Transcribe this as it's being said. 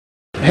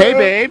Hey,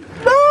 babe.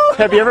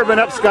 Have you ever been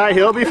up Sky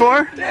Hill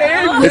before?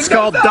 It's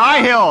called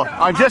Die Hill.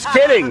 I'm just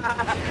kidding.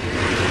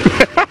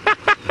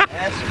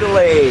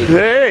 Escalade.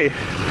 Hey,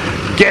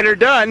 get her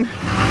done.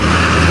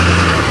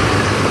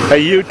 A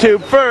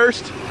YouTube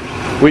first.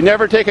 We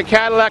never take a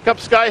Cadillac up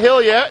Sky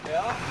Hill yet.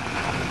 Yeah.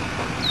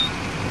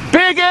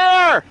 Big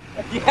air!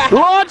 Yeah.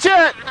 Launch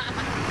it!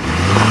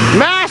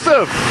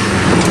 Massive!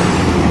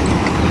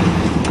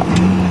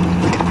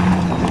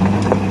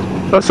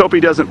 Let's hope he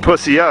doesn't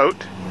pussy out.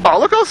 Oh,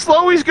 look how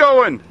slow he's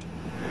going!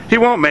 He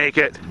won't make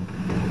it.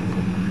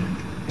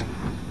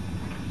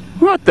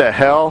 What the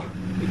hell?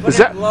 Is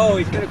that low?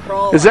 He's gonna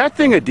crawl. Is that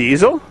thing a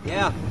diesel?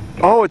 Yeah.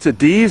 Oh, it's a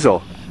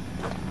diesel.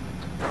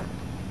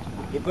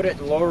 You put it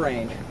in low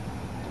range.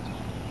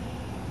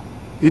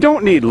 You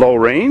don't need low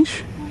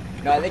range.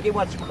 No, I think he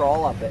wants to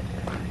crawl up it.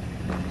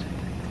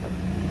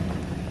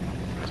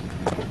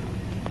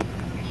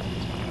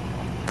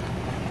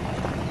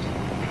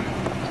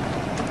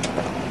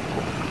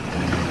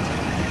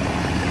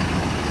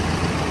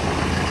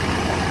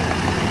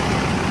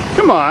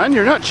 Come on,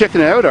 you're not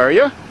chickening out, are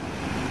you?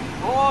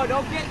 Oh,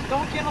 don't get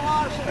a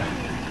lot of speed.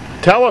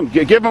 Tell him,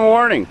 give him a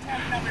warning.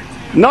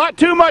 Not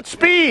too much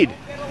speed.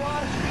 Don't get a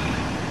lot of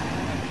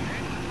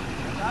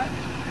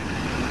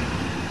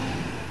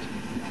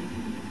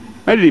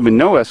I didn't even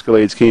know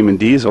Escalades came in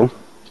diesel.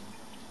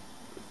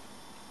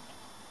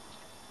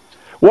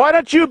 Why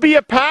don't you be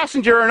a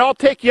passenger and I'll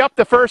take you up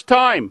the first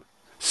time?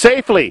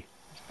 Safely.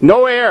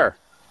 No air.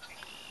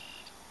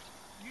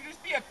 You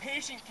just be a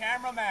patient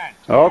cameraman.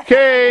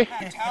 Okay.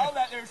 You tell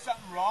that there's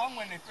something wrong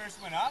when they first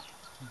went up?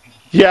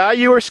 Yeah,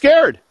 you were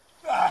scared.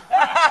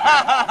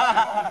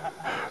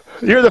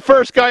 You're the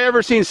first guy I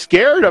ever seen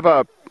scared of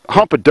a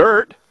hump of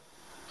dirt.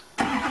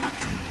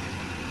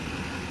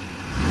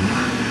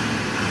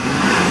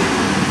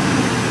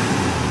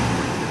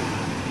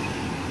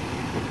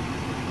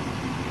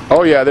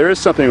 Oh yeah, there is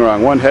something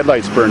wrong. One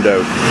headlight's burned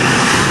out.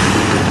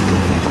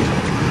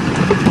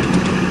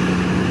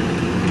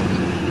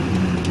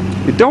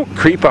 You don't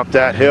creep up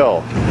that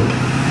hill.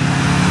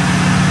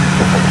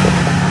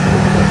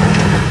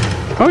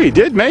 Oh, you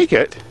did make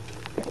it.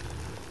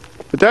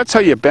 But that's how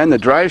you bend the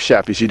drive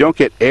shaft, is you don't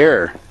get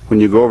air when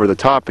you go over the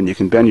top and you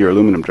can bend your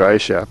aluminum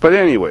drive shaft. But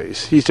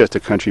anyways, he's just a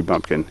country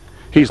bumpkin.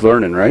 He's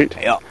learning, right?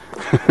 Yeah.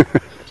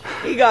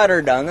 He got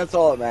her done, that's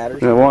all that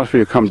matters. I want for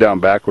you to come down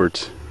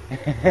backwards.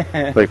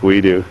 Like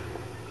we do.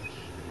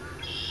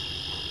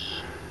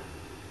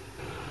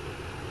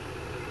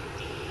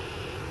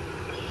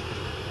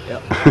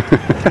 Yep.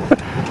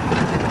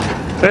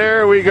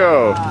 There we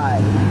go.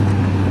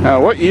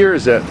 Now, what year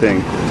is that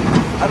thing?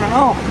 I don't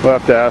know. We'll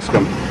have to ask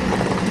him.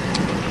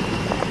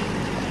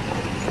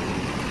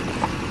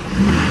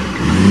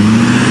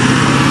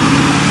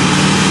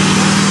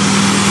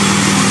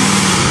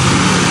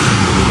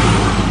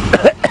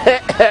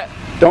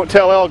 Don't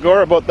tell Al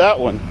Gore about that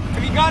one.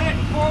 Have you got it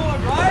in four-wheel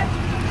drive?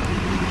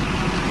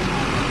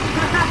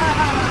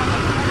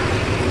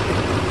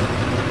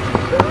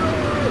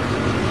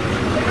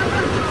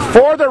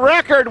 For the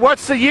record,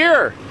 what's the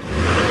year?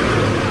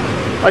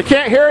 I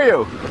can't hear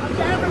you. I'm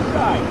camera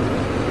shy.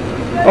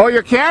 Oh,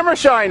 you're camera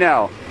shy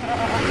now.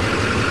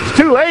 It's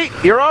too late.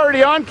 You're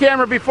already on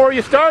camera before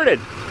you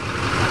started.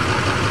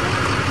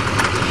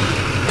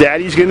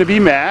 Daddy's gonna be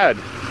mad.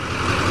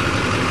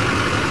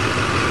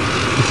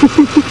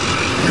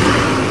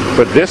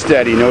 But this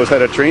daddy knows how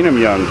to train him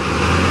young.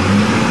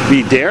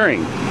 Be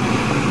daring.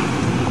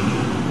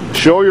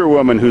 Show your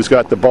woman who's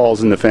got the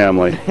balls in the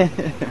family.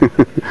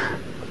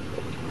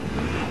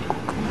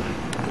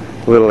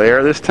 A little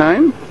air this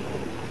time?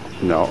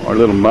 No, or a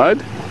little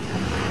mud?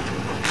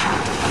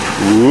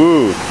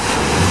 Ooh.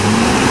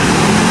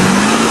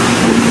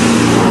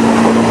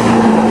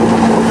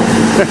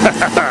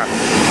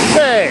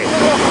 Hey,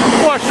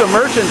 watch the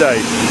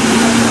merchandise.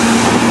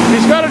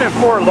 He's got it in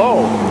 4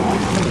 low.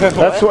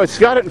 That's why it's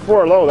got it in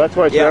 4 low. That's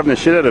why it's grabbing the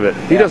shit out of it.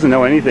 He doesn't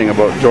know anything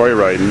about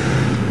joyriding.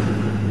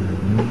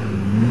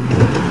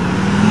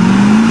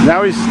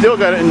 Now he's still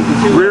got it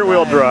in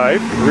rear-wheel drive.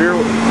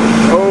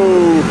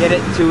 Oh. Get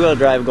it 2-wheel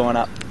drive going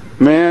up.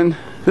 Man,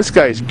 this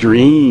guy's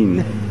green.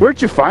 Where'd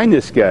you find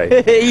this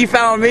guy? You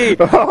found me.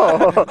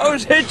 Oh. I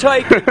was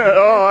hitchhiking.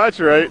 Oh,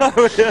 that's right.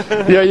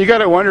 Yeah, you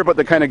gotta wonder about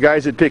the kind of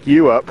guys that pick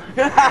you up.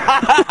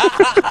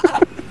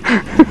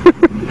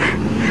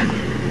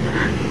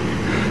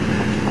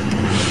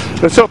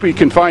 Let's hope he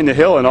can find the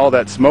hill and all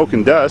that smoke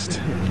and dust.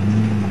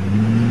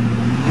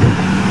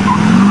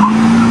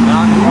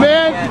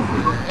 Man,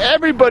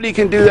 everybody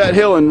can do that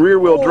hill in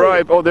rear-wheel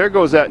drive. Oh, there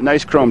goes that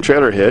nice chrome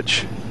trailer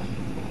hitch.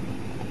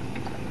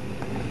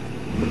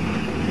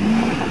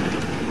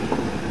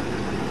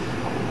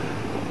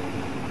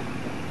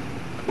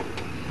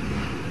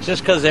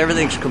 Just because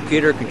everything's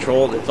computer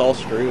controlled, it's all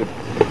screwed.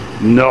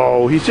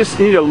 No, he just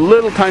needs a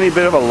little tiny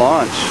bit of a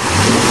launch.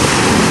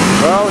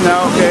 Oh,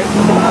 now, okay.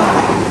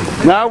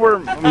 Now we're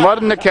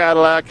mudding the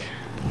Cadillac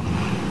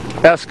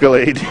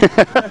Escalade.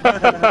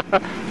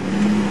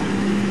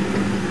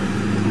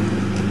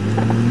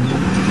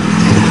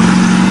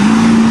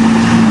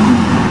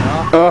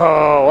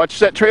 Oh, watch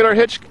that trailer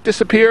hitch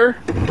disappear.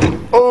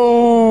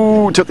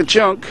 Oh, took a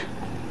chunk.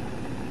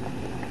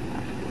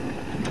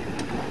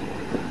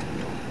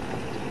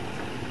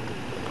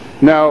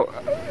 Now,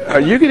 are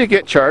you going to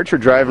get charged for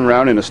driving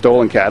around in a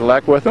stolen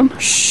Cadillac with him?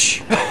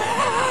 Shh.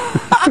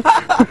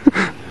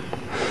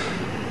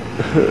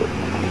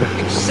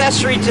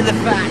 Accessory to the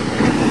fact.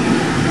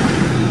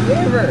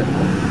 Never.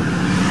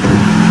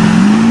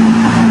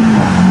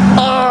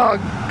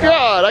 Oh,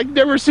 God, I've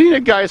never seen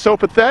a guy so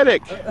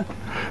pathetic.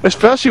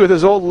 Especially with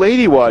his old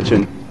lady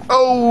watching.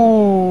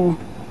 Oh!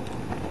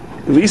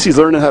 At least he's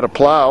learning how to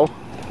plow. Should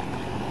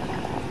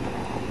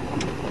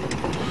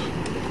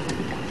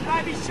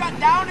I be shut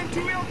down in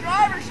two-wheel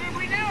drive or should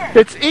we do it?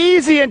 It's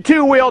easy in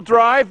two-wheel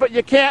drive, but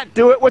you can't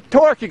do it with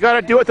torque. You got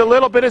to do it with a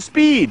little bit of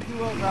speed.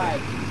 Two-wheel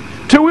drive.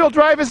 Two-wheel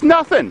drive is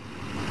nothing.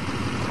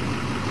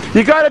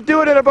 You got to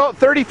do it at about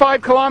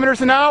 35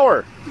 kilometers an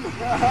hour.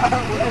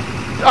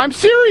 I'm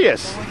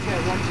serious.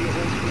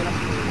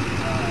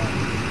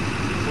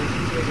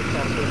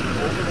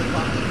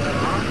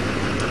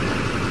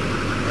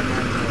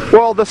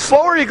 Well, the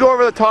slower you go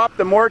over the top,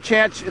 the more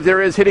chance there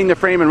is hitting the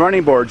frame and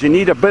running boards. You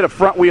need a bit of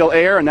front wheel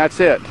air, and that's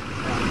it.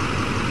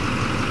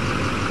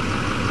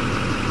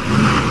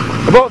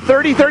 About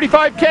 30,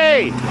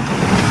 35K.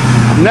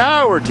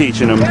 Now we're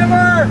teaching them.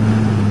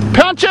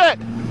 Punch it!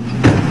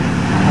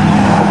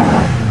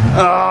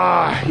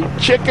 Ah, he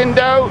chickened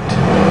out.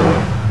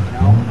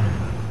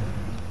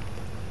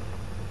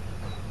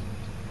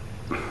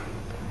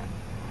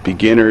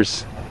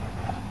 Beginners.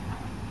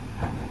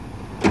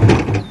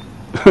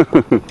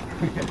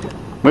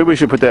 Maybe we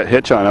should put that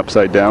hitch on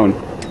upside down.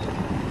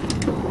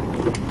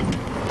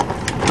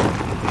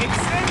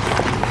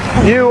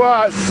 You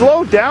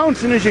slowed down as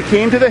soon as you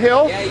came to the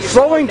hill. Yeah,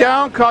 Slowing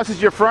down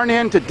causes your front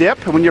end to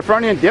dip. When your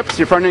front end dips,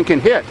 your front end can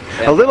hit.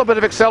 Yeah. A little bit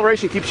of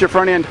acceleration keeps your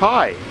front end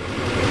high.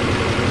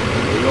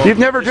 You've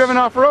never driven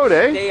off-road,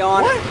 eh? Stay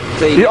on.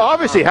 So You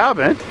obviously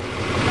haven't.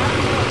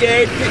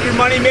 Okay, get your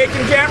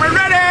money-making camera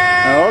ready!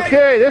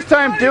 Okay, this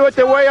time do it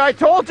the way I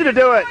told you to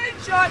do it.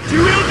 Shot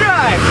two-wheel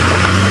drive!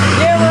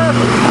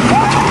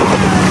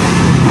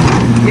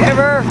 Give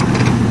her.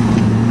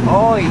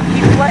 Oh, he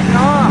keeps letting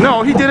off.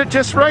 No, he did it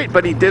just right,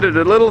 but he did it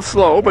a little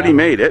slow, but he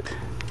made it.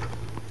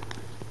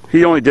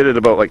 He only did it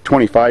about like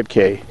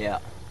 25K. Yeah.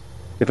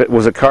 If it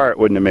was a car, it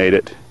wouldn't have made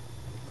it.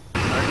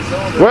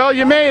 Well,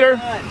 you made her.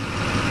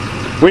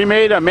 We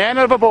made a man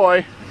of a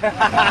boy.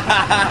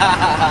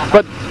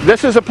 But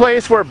this is a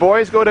place where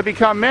boys go to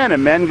become men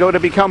and men go to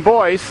become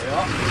boys.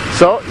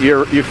 So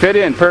you fit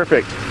in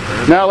perfect.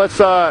 Now let's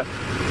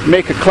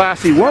make a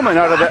classy woman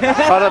out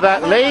of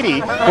that lady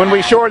when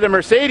we show her the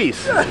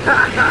Mercedes.